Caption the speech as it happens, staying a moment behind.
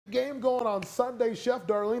Game going on Sunday. Chef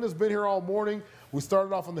Darlene has been here all morning. We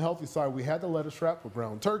started off on the healthy side. We had the lettuce wrap with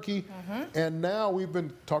ground turkey. And now we've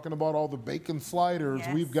been talking about all the bacon sliders.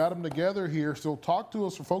 Yes. We've got them together here. So talk to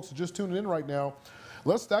us for folks who just tuning in right now.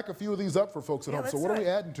 Let's stack a few of these up for folks at home. So what are we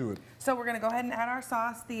adding to it? So we're going to go ahead and add our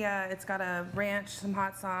sauce. It's got a ranch, some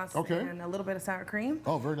hot sauce, and a little bit of sour cream.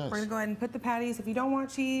 Oh, very nice. We're going to go ahead and put the patties. If you don't want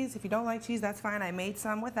cheese, if you don't like cheese, that's fine. I made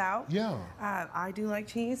some without. Yeah. I do like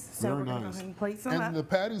cheese, so we're going to go ahead and plate some up. And the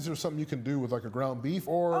patties are something you can do with like a ground beef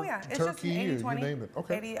or turkey, or you name it.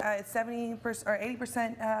 Okay. It's 70% or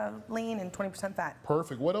 80% lean and 20% fat.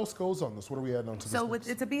 Perfect. What else goes on this? What are we adding on to this? So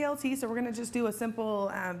it's a BLT, so we're going to just do a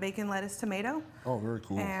simple bacon, lettuce, tomato. Oh, very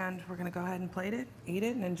cool. And we're going to go ahead and plate it, eat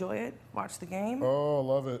it, and enjoy it. Watch the game. Oh, I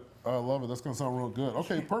love it. I love it. That's going to sound real good.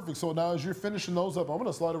 Okay, perfect. So now as you're finishing those up, I'm going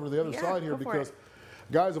to slide over to the other side here because,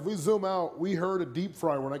 guys, if we zoom out, we heard a deep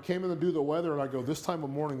fryer. When I came in to do the weather, and I go, this time of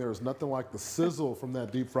morning, there is nothing like the sizzle from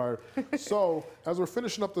that deep fryer. So as we're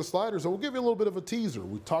finishing up the sliders, we'll give you a little bit of a teaser.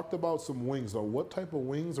 We talked about some wings, though. What type of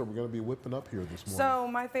wings are we going to be whipping up here this morning? So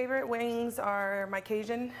my favorite wings are my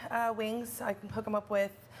Cajun wings. I can hook them up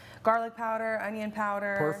with garlic powder, onion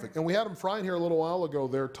powder. Perfect. And we had them frying here a little while ago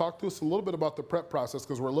there. Talk to us a little bit about the prep process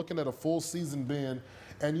because we're looking at a full season bin.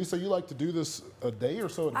 And you say you like to do this a day or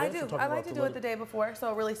so in advance? I do. I like to do it the day before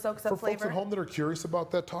so it really soaks up flavor. For folks at home that are curious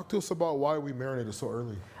about that, talk to us about why we marinated so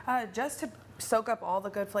early. Just to soak up all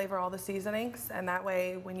the good flavor, all the seasonings, and that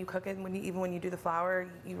way when you cook it, even when you do the flour,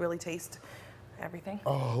 you really taste everything.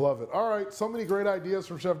 Oh, love it. All right, so many great ideas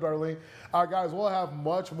from Chef Darlene. Guys, we'll have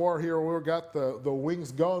much more here. We've got the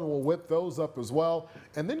wings going. We'll whip those up as well.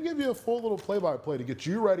 And then give you a full little play-by-play to get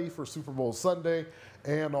you ready for Super Bowl Sunday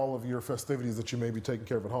and all of your festivities that you may be taking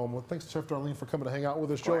care of at home. Well, thanks, Chef Darlene, for coming to hang out with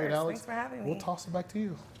us. Joey and Alex, thanks for having me. We'll toss it back to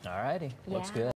you. All righty. Looks good.